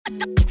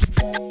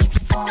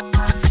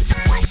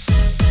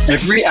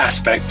Every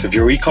aspect of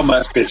your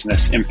e-commerce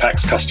business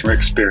impacts customer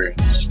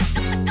experience.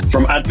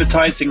 From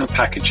advertising and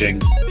packaging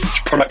to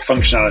product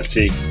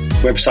functionality,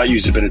 website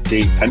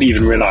usability, and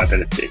even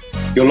reliability.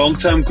 Your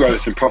long-term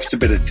growth and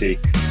profitability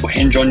will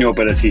hinge on your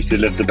ability to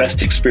deliver the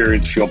best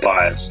experience for your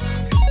buyers.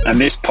 And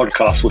this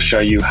podcast will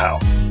show you how.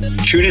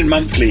 Tune in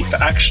monthly for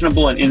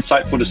actionable and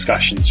insightful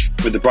discussions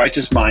with the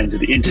brightest minds at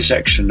the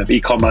intersection of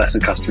e-commerce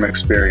and customer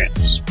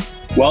experience.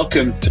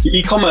 Welcome to the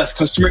E-commerce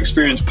Customer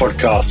Experience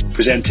Podcast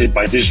presented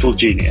by Digital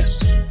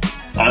Genius.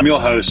 I'm your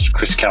host,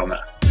 Chris Kellner.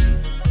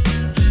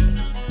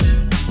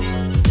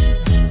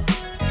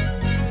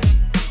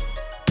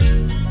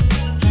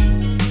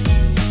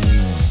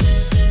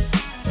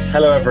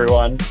 Hello,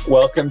 everyone.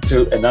 Welcome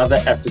to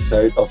another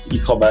episode of the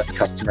E-commerce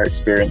Customer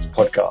Experience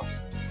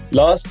Podcast.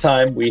 Last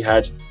time, we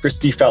had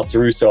Christy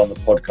Falteruso on the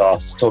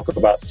podcast to talk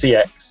about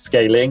CX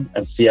scaling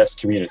and CS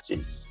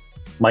communities.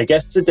 My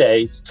guest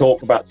today to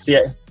talk about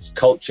CX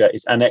culture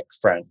is Annette,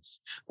 Franz,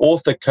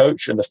 author,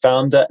 coach, and the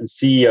founder and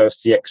CEO of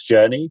CX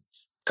Journey,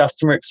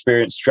 customer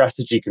experience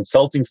strategy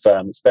consulting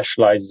firm that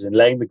specializes in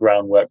laying the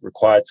groundwork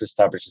required to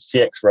establish a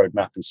CX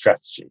roadmap and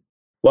strategy.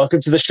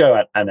 Welcome to the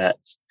show,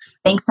 Annette.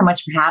 Thanks so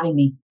much for having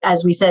me.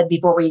 As we said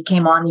before we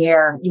came on the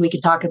air, we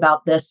could talk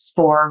about this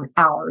for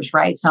hours,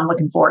 right? So I'm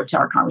looking forward to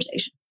our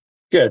conversation.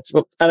 Good.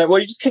 Well, Annette,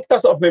 you just kick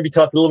us off, maybe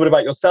tell us a little bit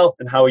about yourself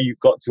and how you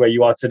got to where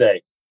you are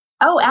today.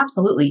 Oh,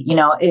 absolutely. You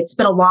know, it's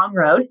been a long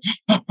road.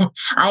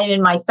 I am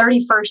in my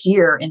 31st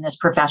year in this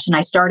profession.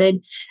 I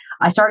started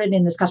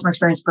in this customer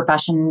experience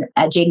profession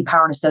at J.D.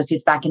 Power and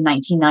Associates back in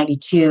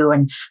 1992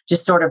 and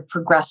just sort of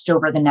progressed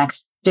over the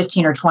next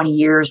 15 or 20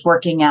 years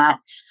working at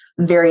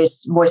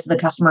various voice of the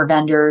customer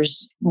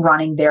vendors,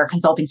 running their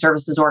consulting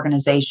services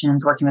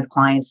organizations, working with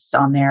clients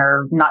on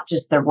their, not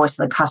just their voice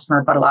of the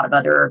customer, but a lot of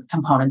other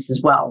components as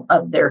well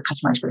of their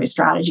customer experience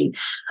strategy.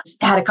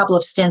 Had a couple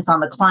of stints on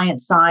the client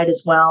side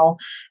as well.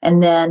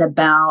 And then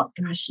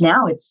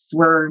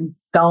we're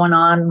going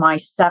on my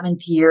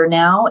 7th year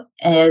now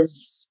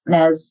as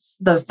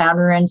the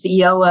founder and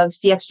CEO of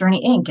CX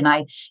Journey Inc. And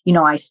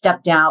I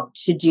stepped out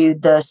to do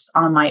this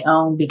on my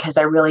own because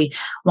I really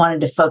wanted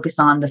to focus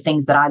on the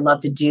things that I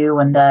love to do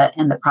and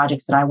the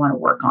projects that I want to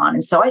work on.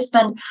 And so I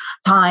spend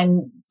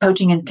time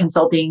coaching and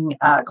consulting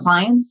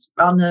clients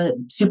on the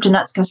soup to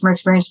nuts customer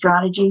experience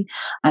strategy.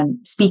 I'm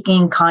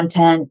speaking,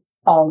 content,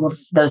 all of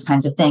those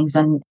kinds of things,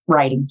 and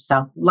writing. So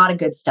a lot of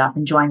good stuff,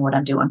 enjoying what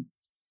I'm doing.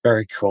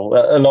 Very cool.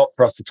 A lot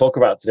for us to talk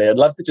about today. I'd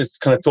love to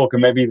just kind of talk,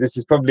 and maybe this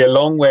is probably a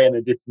long way in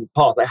a different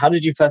path. Like, how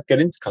did you first get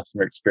into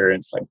customer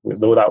experience, like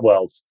with all that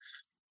world?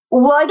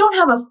 Well, I don't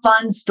have a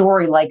fun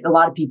story like a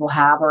lot of people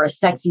have, or a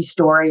sexy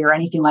story or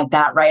anything like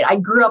that, right? I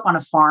grew up on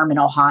a farm in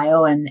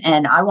Ohio and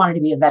I wanted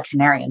to be a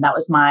veterinarian.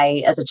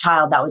 As a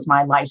child, that was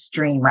my life's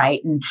dream,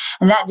 right? And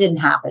that didn't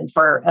happen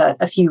for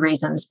a few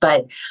reasons.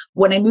 But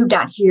when I moved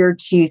out here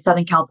to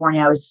Southern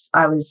California,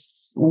 I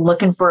was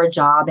looking for a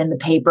job in the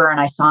paper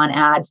and I saw an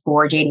ad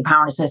for J.D.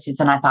 Power and Associates.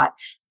 And I thought,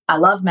 I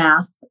love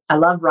math. I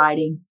love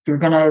writing. If you're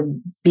going to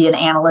be an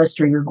analyst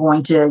or you're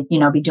going to,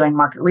 be doing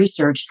market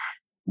research,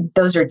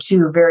 those are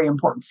two very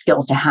important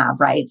skills to have,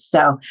 right?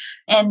 So,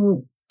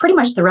 and pretty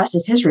much the rest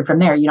is history from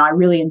there. I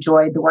really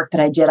enjoyed the work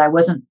that I did. I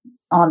wasn't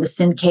on the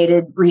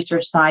syndicated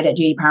research side at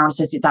J.D. Power and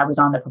Associates. I was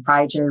on the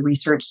proprietary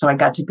research. So I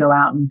got to go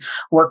out and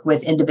work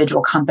with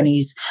individual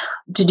companies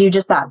to do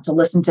just that, to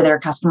listen to their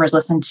customers,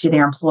 listen to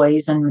their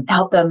employees, and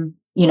help them,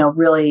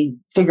 really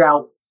figure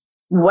out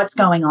what's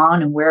going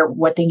on and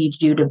what they need to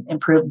do to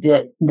improve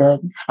the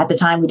at the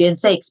time we didn't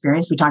say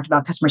experience, we talked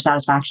about customer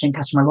satisfaction,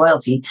 customer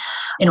loyalty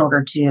in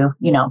order to,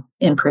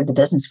 improve the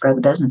business, grow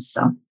the business.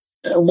 So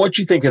what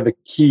do you think are the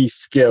key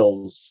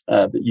skills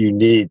that you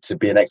need to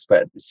be an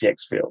expert in the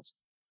CX field?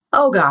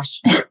 Oh gosh.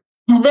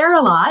 There are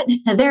a lot.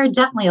 There are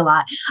definitely a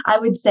lot. I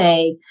would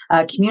say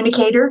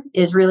communicator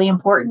is really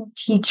important.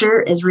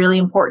 Teacher is really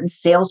important.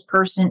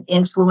 Salesperson,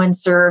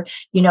 influencer,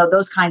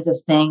 those kinds of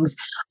things.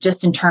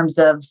 Just in terms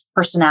of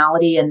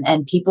personality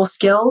and people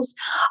skills,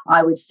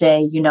 I would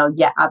say,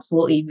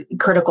 absolutely.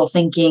 Critical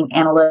thinking,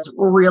 analytics,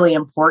 really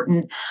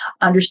important.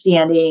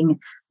 Understanding.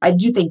 I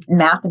do think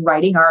math and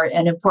writing are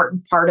an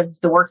important part of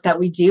the work that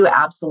we do.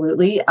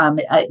 Absolutely.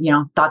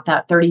 Thought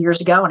that 30 years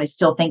ago, and I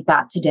still think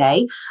that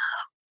today.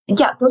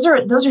 Yeah, those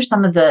are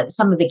some of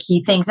the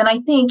key things. And I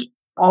think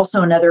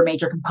also another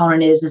major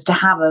component is to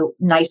have a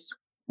nice,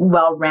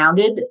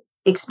 well-rounded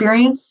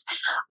experience.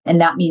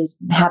 And that means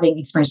having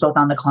experience both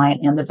on the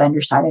client and the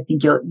vendor side. I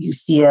think you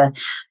see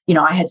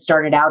I had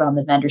started out on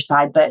the vendor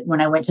side, but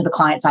when I went to the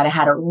client side, I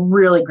had a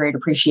really great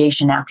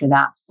appreciation after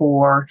that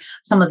for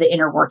some of the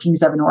inner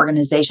workings of an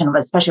organization,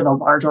 especially of a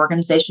large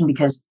organization,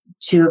 because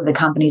two of the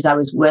companies I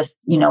was with,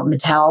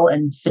 Mattel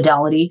and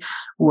Fidelity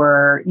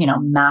were,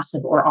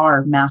 massive or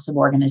are massive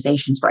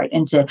organizations, right?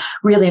 And to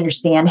really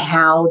understand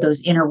how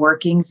those inner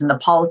workings and the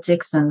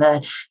politics and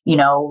the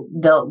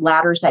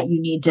ladders that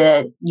you need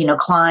to,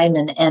 climb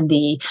and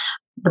the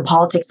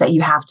politics that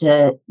you have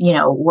to,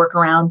 work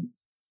around,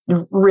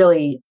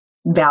 really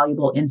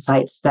valuable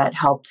insights that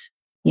helped,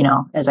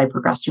 as I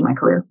progressed through my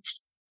career.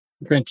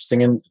 Very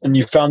interesting. And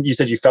you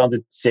said you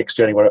founded CX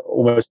Journey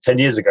almost 10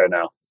 years ago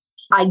now.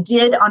 I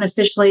did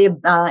unofficially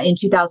in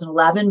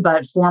 2011,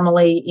 but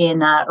formally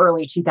in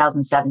early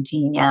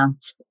 2017. Yeah.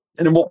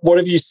 And what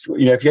have you,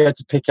 if you had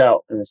to pick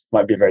out, and this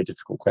might be a very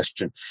difficult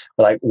question,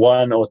 but like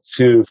one or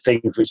two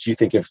things which you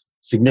think have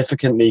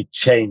significantly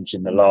changed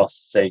in the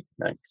last, say,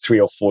 like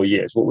 3 or 4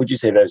 years, what would you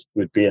say those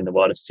would be in the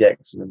world of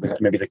CX and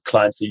maybe the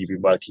clients that you've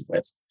been working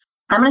with?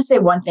 I'm going to say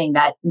one thing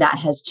that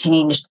has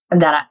changed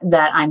that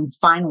I'm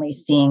finally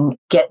seeing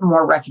get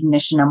more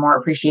recognition and more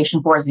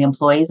appreciation for is the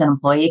employees and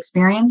employee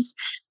experience.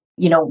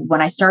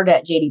 When I started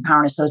at JD Power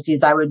and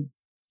Associates, I would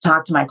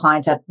talk to my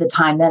clients at the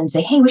time then and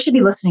say, hey, we should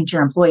be listening to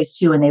your employees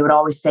too. And they would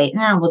always say,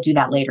 no, we'll do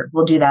that later.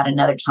 We'll do that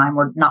another time.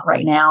 We're not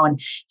right now.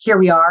 And here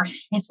we are.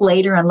 It's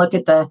later, and look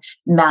at the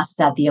mess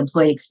that the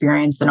employee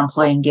experience and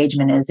employee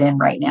engagement is in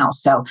right now.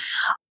 So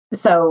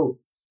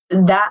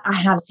that I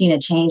have seen a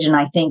change. And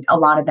I think a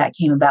lot of that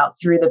came about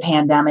through the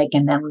pandemic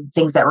and then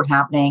things that were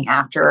happening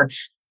after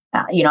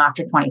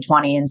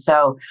 2020. And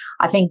so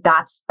I think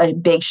that's a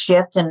big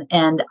shift.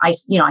 And I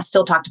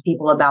still talk to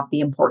people about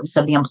the importance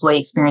of the employee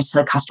experience to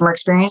the customer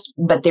experience,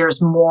 but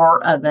there's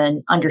more of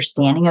an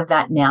understanding of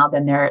that now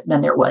than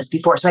there was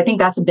before. So I think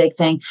that's a big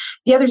thing.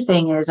 The other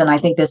thing is, and I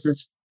think this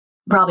is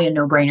probably a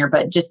no-brainer,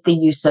 but just the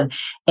use of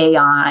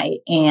AI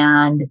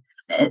and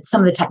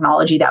some of the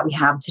technology that we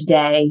have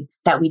today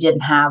that we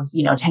didn't have,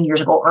 10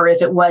 years ago, or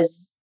if it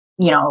was,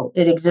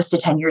 it existed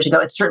 10 years ago,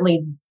 it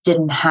certainly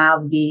didn't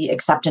have the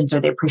acceptance or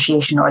the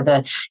appreciation or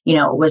it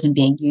wasn't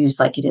being used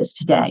like it is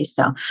today.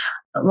 So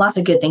lots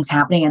of good things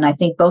happening. And I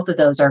think both of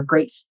those are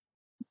great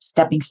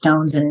stepping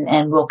stones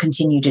and will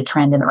continue to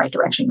trend in the right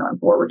direction going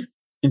forward.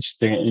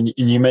 Interesting. And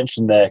you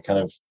mentioned there kind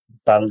of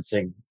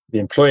balancing the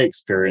employee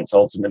experience,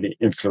 ultimately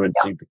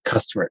influencing the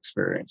customer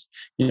experience.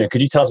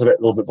 Could you tell us a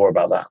little bit more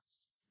about that?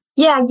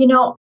 Yeah,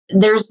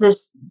 there's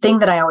this thing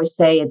that I always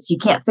say, it's you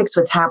can't fix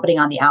what's happening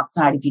on the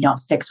outside if you don't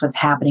fix what's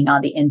happening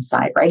on the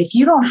inside, right? If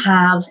you don't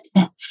have,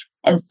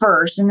 and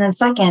first, and then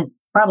second,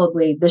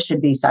 probably this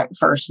should be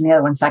first and the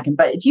other one second,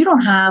 but if you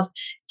don't have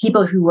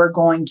people who are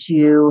going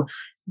to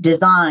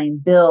design,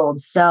 build,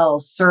 sell,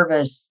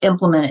 service,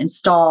 implement,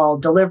 install,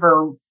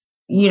 deliver,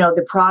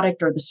 the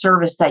product or the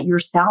service that you're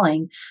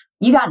selling,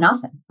 you got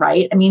nothing,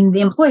 right? I mean,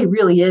 the employee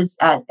really is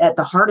at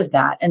the heart of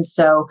that. And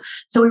so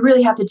we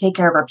really have to take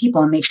care of our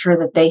people and make sure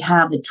that they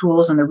have the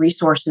tools and the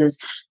resources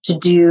to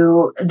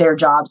do their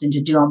jobs and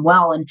to do them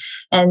well.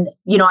 And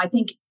I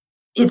think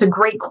it's a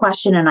great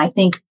question. And I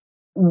think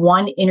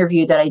one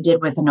interview that I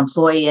did with an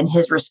employee and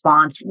his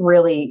response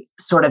really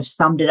sort of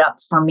summed it up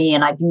for me.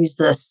 And I've used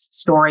this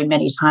story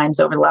many times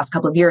over the last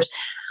couple of years.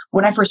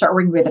 When I first start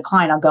working with a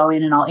client, I'll go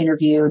in and I'll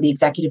interview the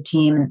executive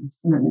team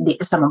and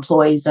some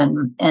employees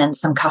and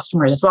some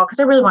customers as well, because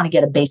I really want to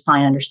get a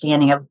baseline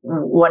understanding of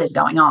what is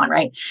going on,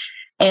 right?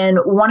 And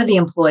one of the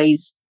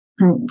employees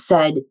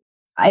said,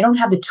 I don't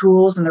have the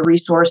tools and the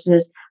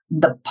resources.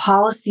 The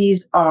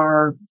policies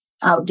are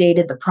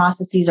outdated. The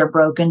processes are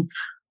broken.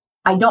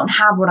 I don't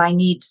have what I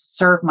need to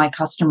serve my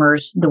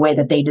customers the way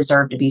that they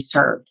deserve to be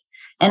served.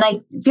 And I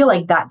feel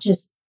like that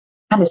just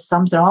kind of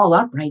sums it all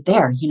up right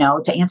there.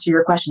 To answer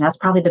your question, that's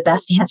probably the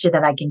best answer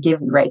that I can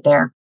give you right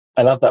there.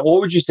 I love that.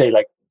 What would you say,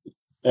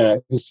 I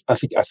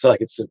feel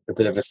like it's a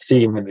bit of a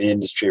theme in the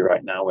industry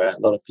right now where a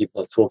lot of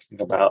people are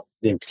talking about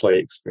the employee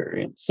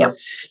experience. Yep.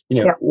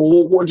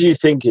 What do you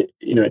think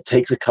it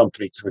takes a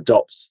company to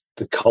adopt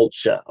the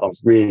culture of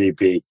really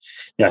be,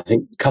 I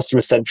think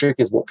customer-centric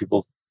is what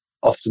people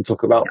often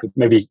talk about, but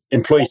maybe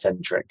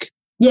employee-centric.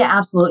 Yeah,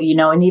 absolutely.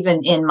 And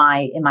even in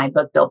my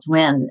book, Built to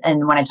Win,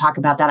 and when I talk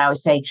about that, I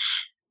always say,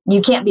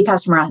 you can't be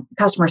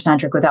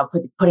customer-centric without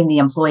putting the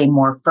employee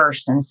more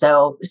first. And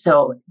so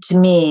to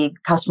me,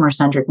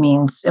 customer-centric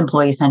means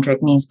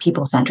employee-centric, means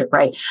people-centric,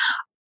 right?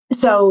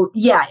 So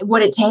yeah,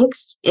 what it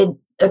takes,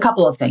 a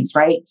couple of things,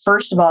 right?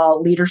 First of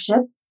all,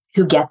 leadership,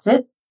 who gets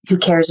it, who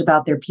cares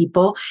about their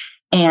people,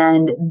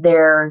 and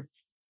they're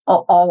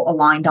all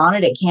aligned on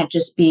it. It can't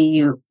just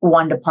be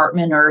one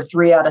department or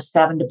 3 out of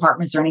 7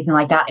 departments or anything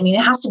like that. I mean,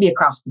 it has to be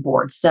across the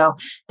board. So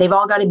they've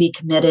all got to be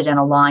committed and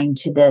aligned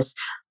to this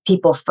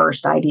people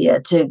first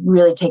idea, to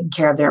really taking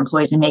care of their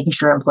employees and making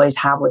sure employees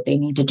have what they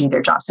need to do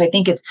their job. So I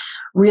think it's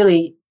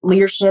really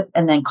leadership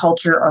and then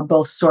culture are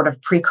both sort of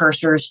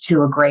precursors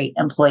to a great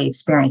employee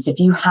experience. If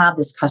you have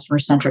this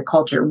customer-centric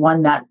culture,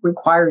 one that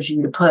requires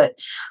you to put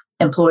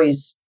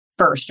employees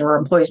first or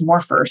employees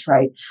more first,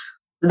 right?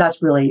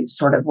 That's really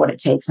sort of what it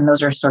takes. And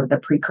those are sort of the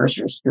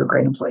precursors to a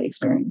great employee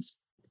experience.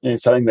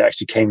 And something that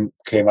actually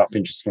came up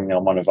interestingly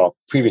on one of our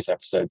previous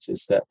episodes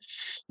is that,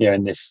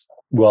 in this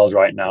world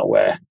right now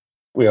where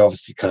we're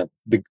obviously kind of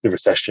the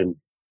recession,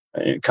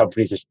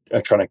 companies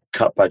are trying to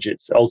cut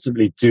budgets,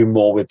 ultimately do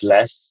more with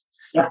less,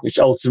 which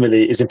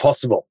ultimately is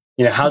impossible.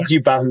 How do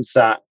you balance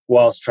that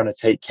whilst trying to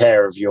take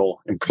care of your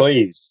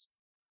employees?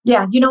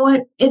 Yeah, you know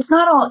what? It's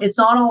not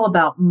all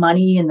about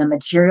money and the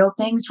material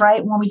things,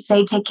 right? When we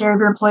say take care of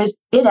your employees,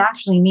 it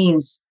actually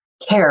means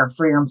care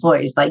for your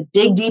employees, like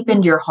dig deep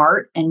into your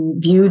heart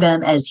and view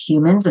them as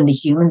humans and the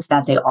humans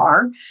that they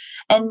are,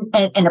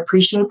 and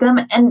appreciate them.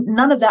 And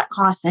none of that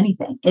costs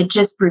anything. It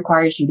just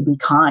requires you to be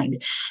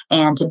kind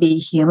and to be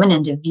human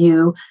and to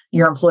view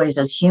your employees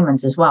as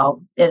humans as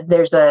well.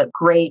 There's a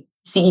great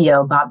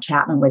CEO, Bob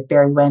Chapman, with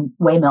Barry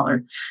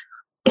Waymiller,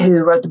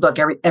 who wrote the book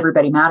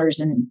Everybody Matters.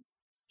 And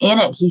in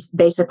it, he's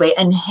basically,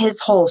 and his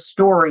whole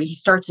story, he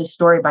starts his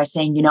story by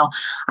saying,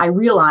 I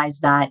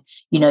realize that,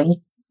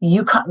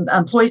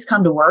 employees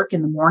come to work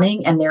in the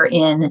morning and they're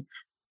in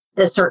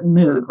a certain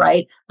mood,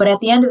 right? But at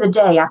the end of the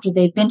day, after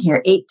they've been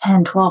here 8,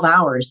 10, 12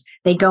 hours,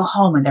 they go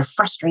home and they're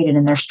frustrated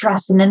and they're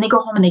stressed. And then they go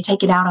home and they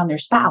take it out on their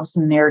spouse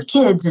and their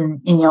kids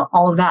and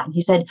all of that. And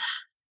he said,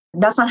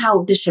 that's not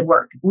how this should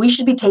work. We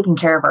should be taking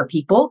care of our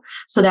people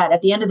so that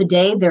at the end of the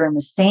day, they're in the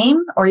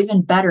same or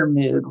even better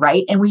mood,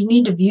 right? And we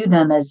need to view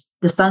them as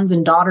the sons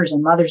and daughters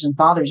and mothers and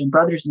fathers and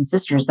brothers and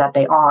sisters that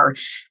they are,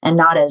 and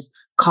not as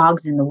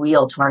cogs in the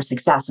wheel to our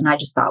success. And I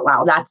just thought,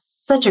 wow, that's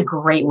such a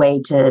great way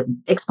to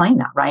explain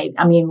that, right?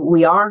 I mean,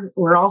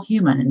 we're all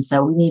human. And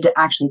so we need to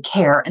actually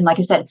care. And like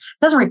I said, it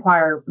doesn't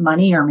require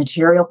money or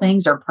material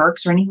things or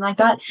perks or anything like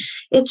that.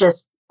 It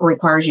just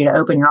requires you to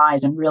open your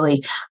eyes and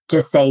really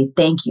just say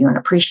thank you and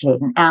appreciate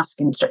and ask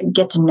and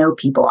get to know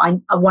people.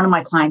 One of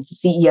my clients, the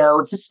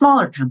CEO, it's a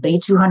smaller company,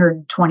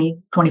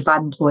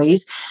 25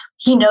 employees.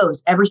 He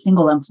knows every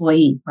single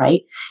employee,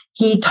 right?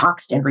 He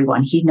talks to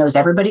everyone. He knows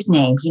everybody's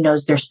name. He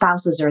knows their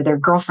spouses or their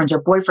girlfriends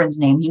or boyfriends'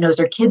 name. He knows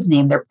their kids'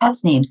 name, their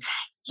pets' names.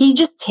 He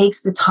just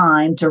takes the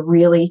time to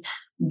really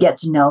get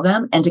to know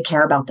them and to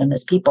care about them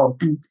as people.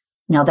 And,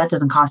 that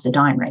doesn't cost a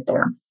dime right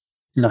there.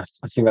 No,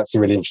 I think that's a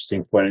really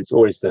interesting point. It's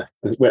always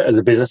as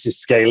a business is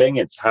scaling,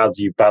 it's how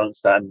do you balance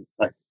that, and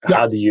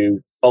how do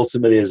you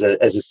ultimately, as a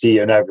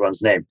CEO, know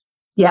everyone's name?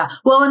 Yeah,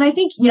 well, and I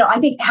think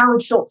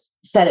Howard Schultz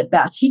said it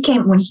best.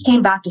 When he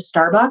came back to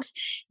Starbucks,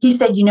 he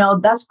said,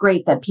 that's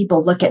great that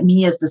people look at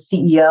me as the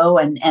CEO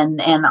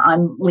and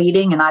I'm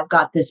leading, and I've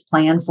got this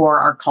plan for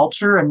our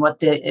culture and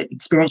what the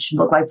experience should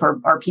look like for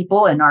our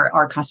people and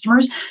our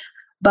customers.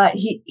 But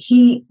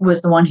he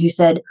was the one who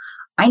said,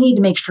 I need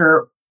to make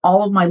sure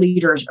all of my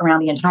leaders around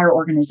the entire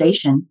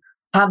organization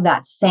have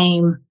that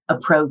same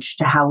approach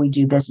to how we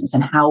do business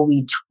and how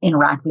we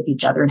interact with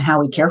each other and how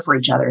we care for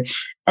each other.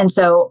 And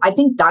so I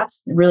think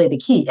that's really the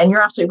key. And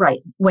you're absolutely right.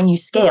 When you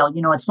scale,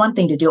 it's one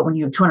thing to do it when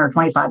you have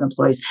 225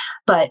 employees,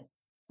 but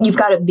you've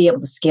got to be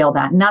able to scale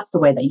that. And that's the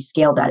way that you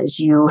scale that is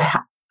you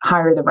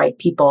hire the right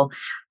people,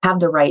 have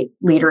the right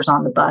leaders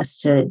on the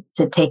bus to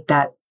take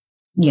that,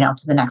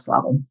 to the next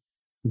level.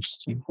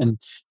 Interesting. And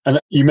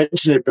you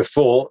mentioned it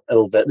before a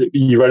little bit, that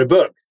you wrote a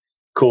book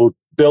called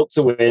Built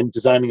to Win,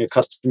 Designing a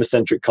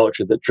Customer-Centric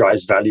Culture that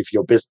Drives Value for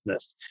Your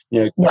Business.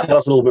 Tell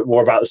us a little bit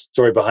more about the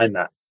story behind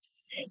that.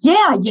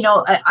 Yeah,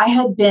 I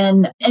had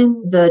been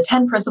in the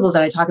 10 principles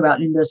that I talk about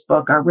in this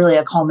book are really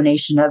a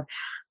culmination of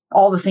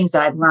all the things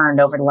that I've learned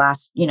over the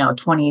last,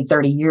 20,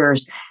 30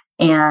 years.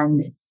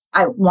 And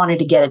I wanted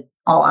to get it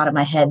all out of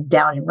my head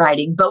down in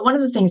writing. But one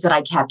of the things that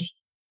I kept,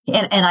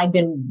 and I've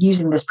been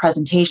using this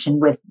presentation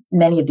with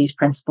many of these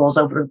principles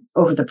over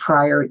the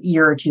prior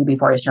year or two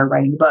before I started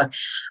writing the book.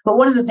 But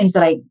one of the things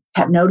that I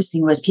kept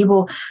noticing was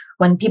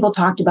when people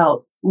talked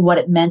about what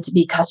it meant to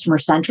be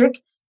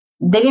customer-centric,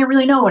 they didn't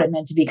really know what it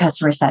meant to be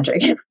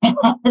customer-centric. And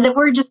the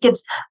word just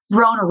gets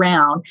thrown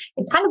around.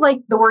 And kind of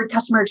like the word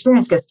customer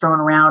experience gets thrown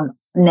around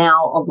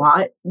now a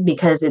lot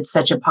because it's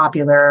such a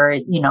popular,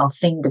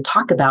 thing to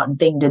talk about and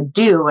thing to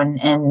do.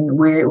 And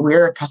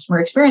we're a customer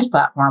experience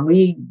platform.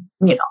 We,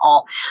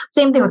 all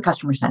same thing with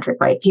customer-centric,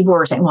 right? People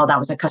were saying, well, that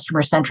was a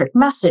customer-centric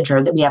message,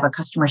 or that we have a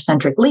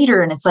customer-centric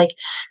leader. And it's like,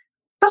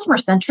 customer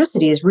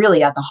centricity is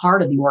really at the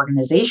heart of the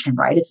organization,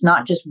 right? It's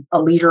not just a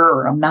leader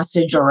or a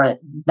message or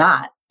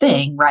that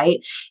thing, right?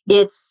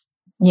 It's,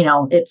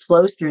 it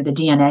flows through the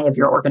DNA of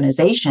your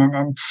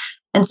organization.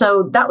 And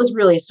so that was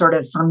really sort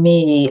of, for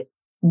me,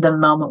 the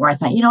moment where I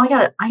thought,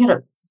 I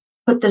gotta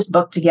put this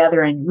book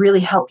together and really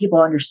help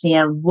people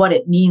understand what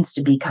it means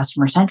to be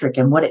customer centric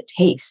and what it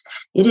takes.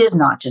 It is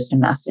not just a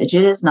message.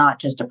 It is not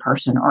just a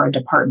person or a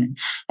department.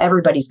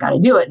 Everybody's got to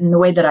do it. And the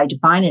way that I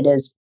define it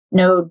is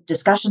no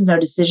discussions, no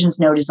decisions,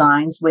 no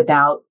designs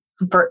without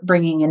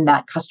bringing in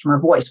that customer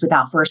voice,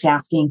 without first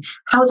asking,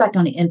 how is that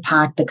going to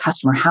impact the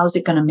customer? How is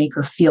it going to make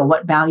her feel?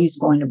 What value is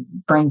going to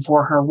bring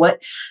for her?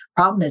 What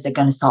problem is it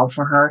going to solve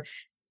for her?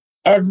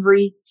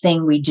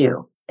 Everything we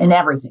do, and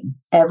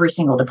every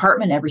single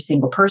department, every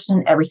single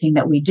person, everything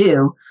that we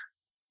do,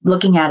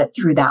 looking at it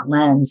through that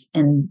lens,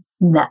 and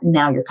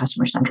now you're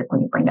customer centric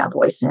when you bring that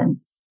voice in.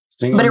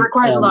 But it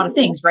requires a lot of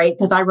things, right?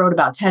 Because I wrote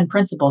about 10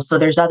 principles, so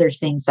there's other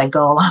things that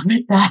go along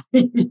with that.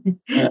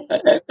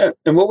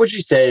 And what would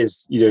you say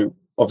is,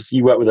 obviously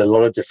you work with a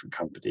lot of different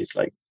companies.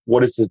 Like,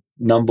 what is the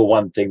number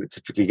one thing that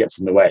typically gets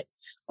in the way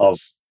of,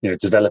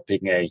 developing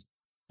a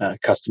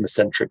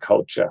customer-centric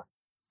culture?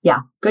 Yeah,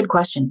 good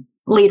question.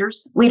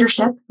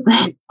 Leadership.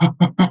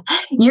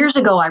 Years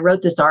ago, I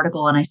wrote this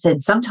article and I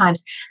said,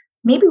 sometimes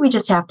maybe we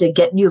just have to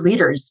get new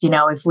leaders.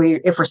 If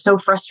we're so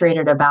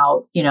frustrated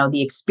about,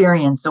 the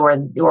experience or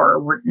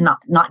we're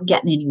not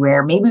getting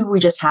anywhere, maybe we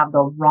just have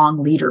the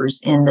wrong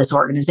leaders in this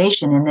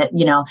organization. And that,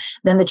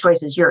 then the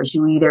choice is yours.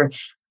 You either,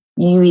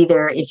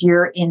 if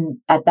you're in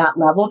at that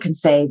level, can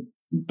say,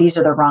 these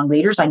are the wrong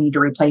leaders, I need to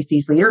replace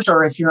these leaders.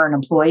 Or if you're an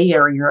employee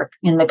or you're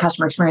in the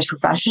customer experience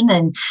profession,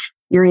 and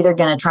you're either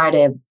going to try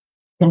to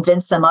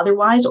convince them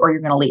otherwise, or you're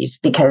going to leave,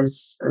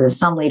 because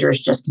some leaders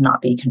just cannot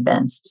be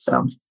convinced.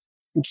 So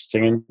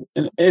interesting.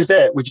 And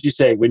would you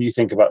say, when you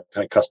think about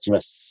kind of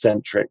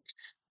customer-centric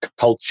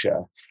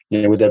culture,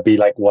 would there be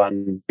like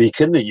one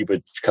beacon that you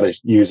would kind of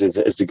use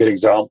as a good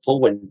example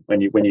when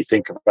you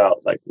think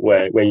about like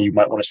where you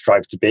might want to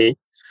strive to be?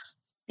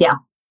 Yeah,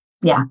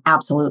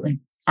 absolutely.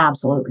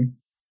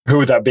 Who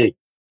would that be?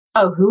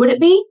 Oh, who would it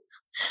be?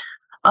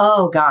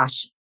 Oh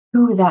gosh,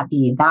 who would that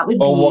be? That would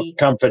be. What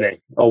company?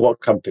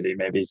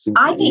 Maybe.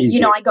 I think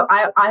easy.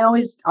 I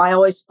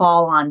always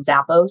fall on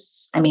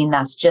Zappos. I mean,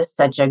 that's just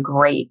such a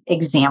great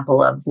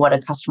example of what a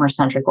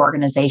customer-centric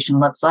organization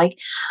looks like.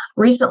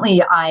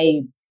 Recently,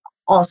 I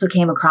also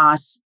came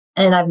across,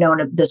 and I've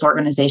known this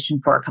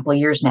organization for a couple of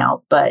years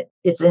now, but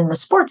it's in the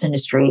sports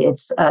industry.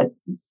 It's a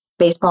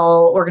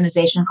baseball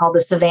organization called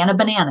the Savannah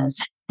Bananas.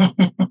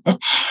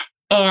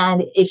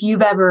 And if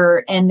you've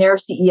ever, and their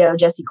CEO,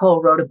 Jesse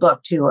Cole, wrote a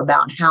book too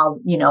about how,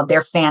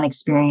 their fan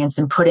experience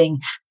and putting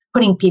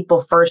people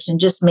first and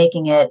just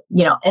making it,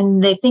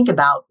 and they think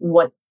about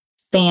what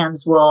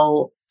fans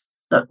will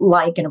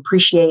like and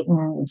appreciate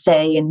and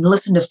say, and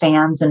listen to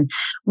fans and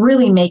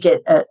really make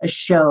it a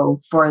show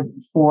for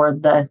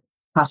the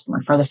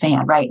customer, for the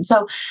fan, right? And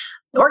so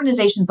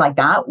organizations like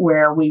that,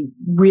 where we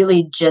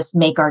really just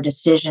make our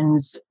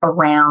decisions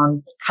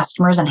around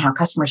customers and how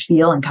customers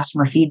feel and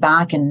customer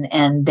feedback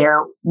and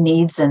their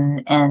needs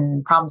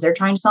and problems they're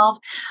trying to solve.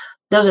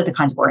 Those are the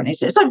kinds of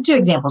organizations. So 2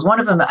 examples. One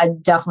of them,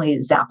 definitely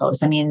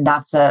Zappos. I mean,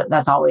 that's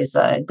always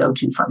a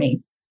go-to for me.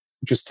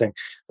 Interesting.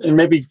 And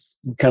maybe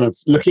kind of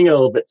looking a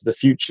little bit to the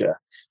future,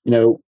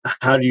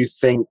 how do you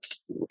think,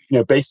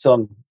 based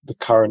on the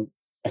current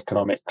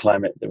economic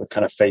climate that we're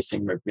kind of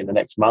facing maybe in the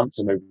next months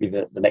or maybe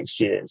the next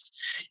years,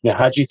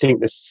 how do you think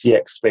the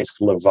CX space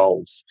will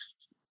evolve?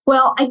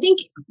 Well, I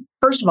think,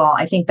 first of all,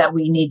 that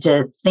we need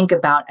to think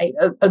about, I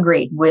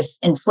agree with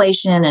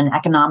inflation and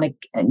economic,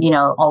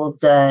 all of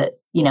the,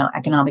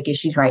 economic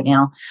issues right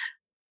now.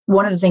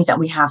 One of the things that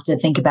we have to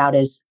think about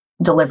is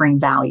delivering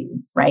value,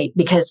 right?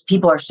 Because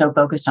people are so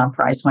focused on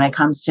price. When it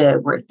comes to,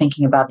 we're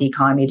thinking about the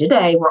economy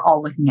today, we're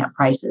all looking at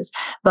prices.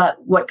 But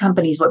what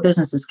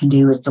businesses can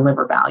do is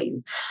deliver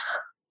value.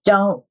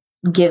 Don't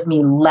give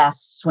me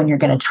less when you're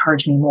going to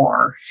charge me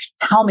more.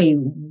 Tell me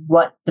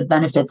what the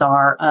benefits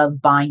are of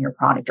buying your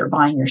product or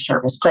buying your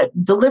service, but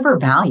deliver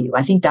value.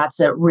 I think that's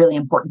a really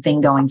important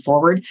thing going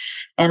forward.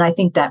 And I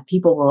think that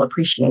people will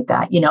appreciate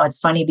that. It's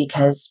funny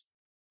because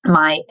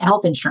my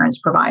health insurance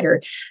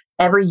provider,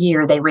 every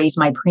year they raise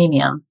my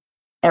premium,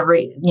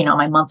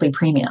 my monthly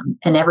premium.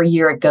 And every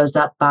year it goes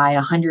up by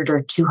 $100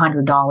 or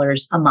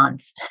 $200 a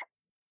month.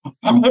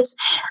 And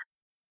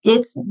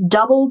it's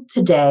doubled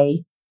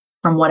today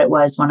from what it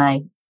was when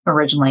I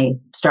originally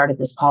started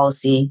this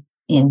policy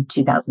in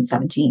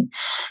 2017.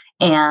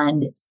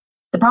 And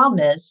the problem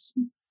is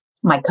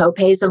my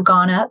copays have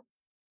gone up.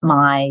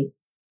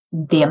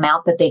 The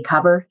amount that they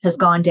cover has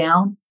gone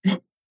down.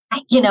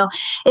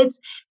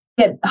 It's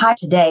high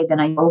today than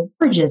I know.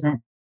 Bridge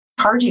isn't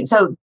charging.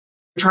 So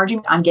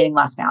charging, I'm getting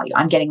less value.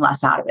 I'm getting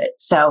less out of it.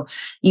 So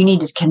you need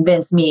to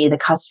convince me, the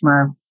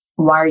customer,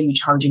 why are you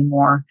charging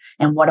more?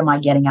 And what am I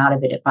getting out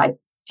of it if I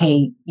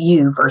pay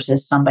you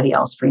versus somebody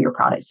else for your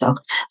product? So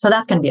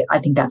that's going to be, I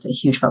think that's a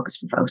huge focus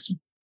for folks.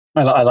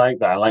 I like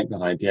that. I like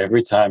that idea.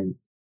 Every time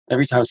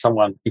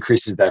someone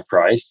increases their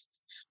price,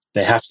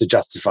 they have to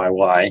justify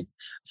why.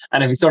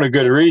 And if it's not a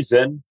good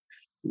reason,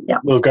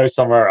 we'll go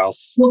somewhere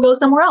else.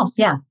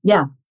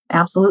 Yeah,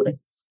 absolutely.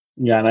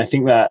 Yeah. And I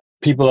think that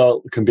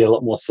people can be a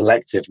lot more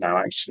selective now,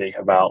 actually,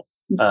 about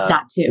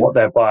that too. What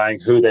they're buying,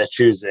 who they're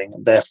choosing.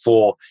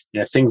 Therefore,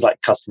 things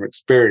like customer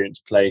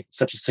experience play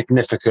such a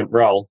significant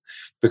role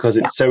because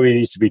it's so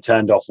easy to be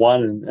turned off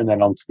one and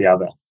then onto the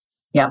other.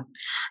 Yeah.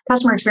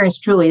 Customer experience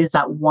truly is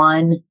that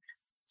one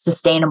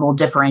sustainable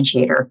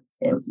differentiator.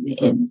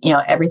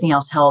 Everything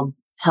else held,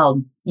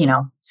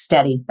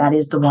 steady. That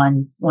is the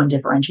one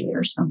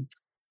differentiator. So.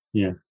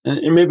 Yeah.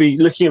 And maybe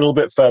looking a little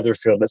bit further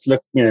afield, let's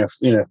look,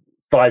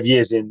 5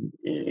 years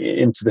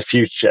into the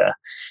future,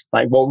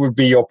 like what would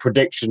be your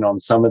prediction on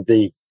some of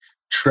the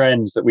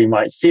trends that we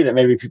might see that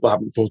maybe people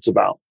haven't thought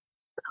about?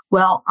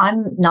 Well,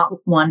 I'm not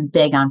one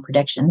big on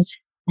predictions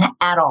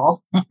at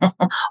all.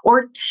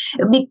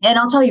 And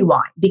I'll tell you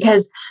why,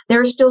 because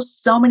there are still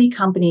so many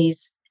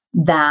companies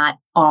that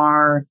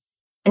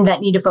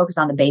need to focus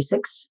on the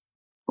basics.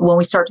 When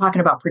we start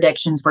talking about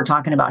predictions, we're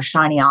talking about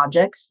shiny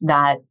objects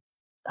that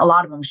a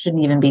lot of them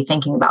shouldn't even be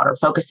thinking about or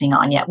focusing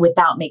on yet,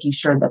 without making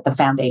sure that the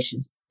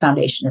foundation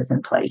is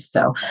in place.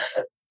 So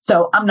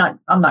So I'm not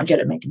good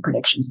at making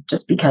predictions,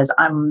 just because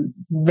I'm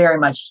very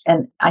much,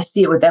 and I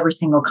see it with every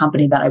single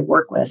company that I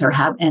work with or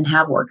have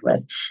worked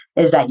with,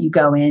 is that you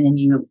go in and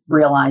you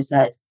realize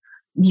that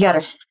you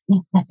got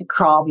to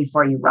crawl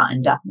before you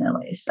run,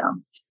 definitely. So.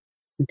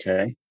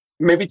 Okay.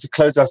 Maybe to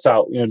close us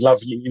out, you've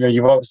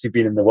obviously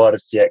been in the world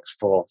of CX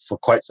for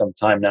quite some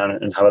time now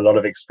and have a lot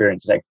of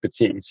experience and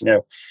expertise.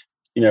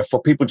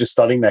 For people just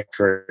starting their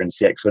career in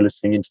CX who are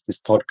listening into this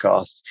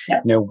podcast,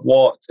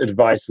 what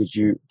advice would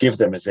you give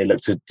them as they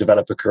look to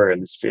develop a career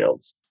in this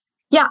field?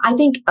 Yeah, I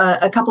think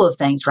a couple of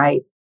things,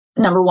 right?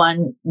 Number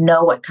one,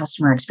 know what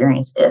customer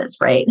experience is,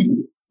 right?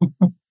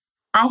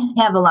 I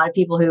have a lot of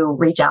people who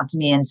reach out to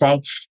me and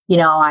say,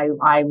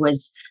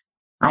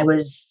 I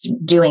was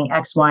doing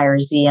X, Y, or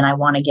Z, and I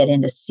want to get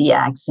into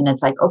CX. And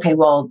it's like, okay,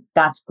 well,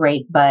 that's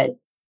great, but,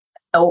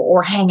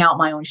 or hang out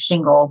my own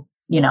shingle,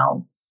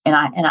 and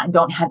I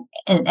don't have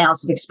an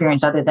ounce of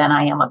experience other than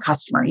I am a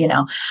customer,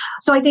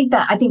 So I think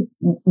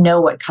know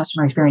what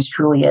customer experience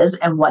truly is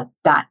and what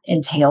that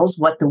entails,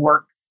 what the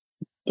work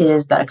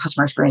is that a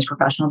customer experience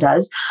professional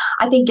does.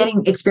 I think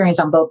getting experience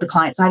on both the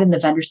client side and the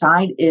vendor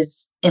side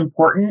is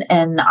important.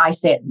 And I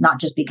say it not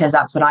just because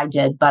that's what I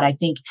did, but I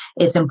think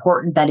it's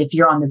important that if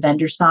you're on the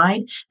vendor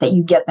side, that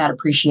you get that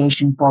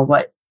appreciation for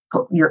what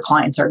your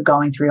clients are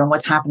going through and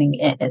what's happening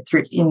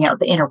through the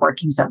inner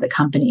workings of the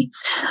company.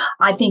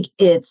 I think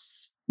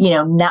it's,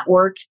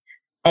 network,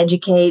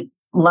 educate,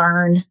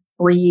 learn,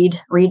 read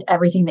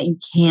everything that you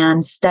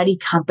can, study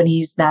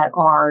companies that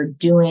are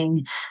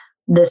doing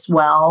this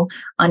well,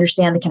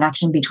 understand the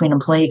connection between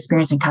employee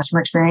experience and customer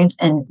experience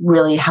and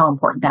really how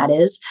important that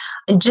is.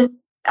 And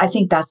I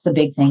think that's the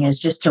big thing, is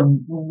just to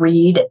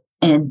read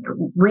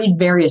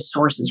various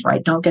sources,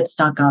 right? Don't get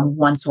stuck on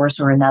one source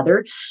or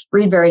another.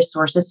 Read various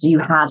sources so you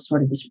have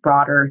sort of this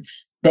broader,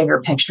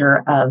 bigger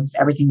picture of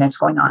everything that's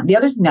going on. The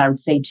other thing that I would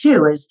say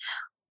too is,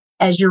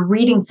 as you're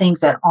reading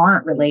things that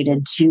aren't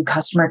related to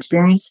customer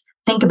experience,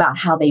 think about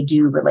how they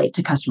do relate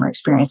to customer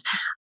experience.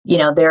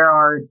 There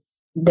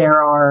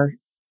are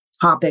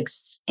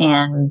topics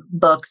and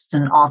books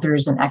and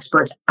authors and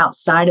experts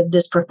outside of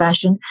this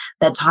profession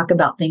that talk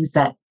about things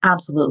that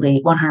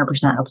absolutely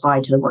 100%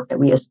 apply to the work that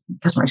we as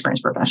customer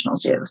experience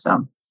professionals do.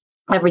 So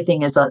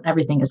everything is a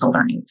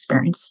learning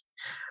experience.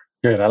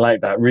 Good. I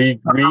like that.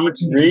 Read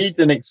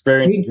and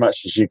experience as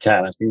much as you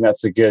can. I think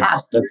that's a good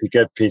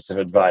piece of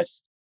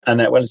advice.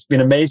 Annette, well, it's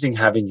been amazing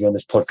having you on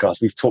this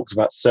podcast. We've talked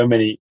about so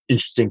many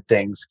interesting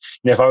things.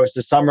 If I was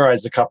to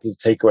summarize a couple of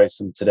takeaways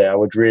from today, I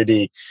would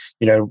really,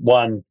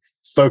 one,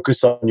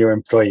 focus on your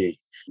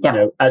employee.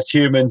 Yeah. As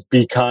humans,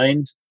 be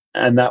kind,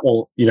 and that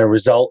will,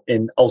 result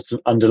in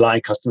underlying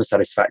customer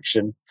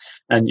satisfaction.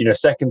 And,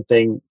 second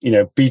thing,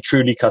 be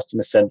truly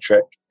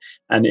customer-centric.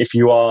 And if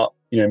you are,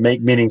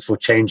 make meaningful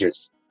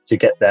changes to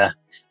get there,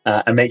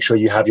 and make sure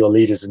you have your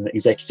leaders and the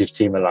executive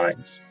team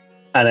aligned.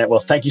 Annette, well,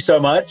 thank you so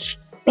much.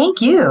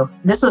 Thank you.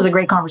 This was a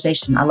great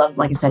conversation. I love,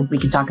 like I said, we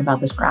could talk about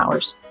this for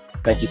hours.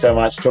 Thank you so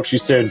much. Talk to you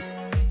soon.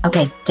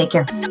 Okay, take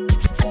care.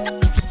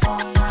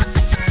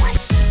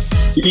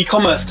 The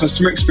e-commerce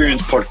customer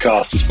experience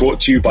podcast is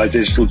brought to you by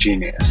Digital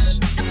Genius.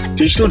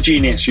 Digital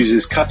Genius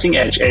uses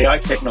cutting-edge AI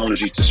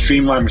technology to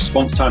streamline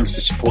response times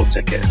for support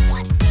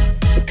tickets.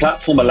 The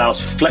platform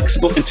allows for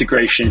flexible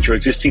integration into your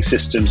existing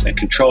systems and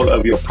control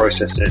over your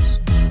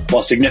processes,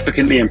 while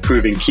significantly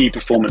improving key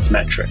performance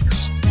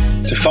metrics.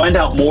 To find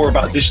out more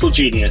about Digital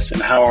Genius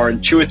and how our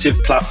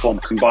intuitive platform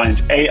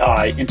combines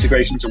AI,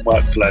 integrations, and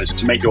workflows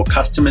to make your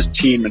customers,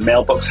 team, and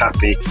mailbox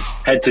happy,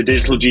 head to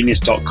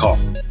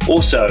digitalgenius.com.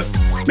 Also,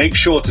 make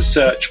sure to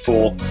search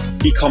for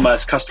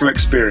e-commerce customer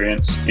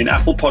experience in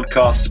Apple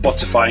Podcasts,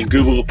 Spotify, and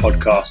Google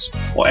Podcasts,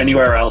 or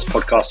anywhere else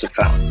podcasts are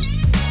found.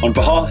 On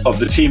behalf of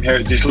the team here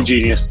at Digital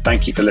Genius,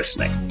 thank you for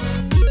listening.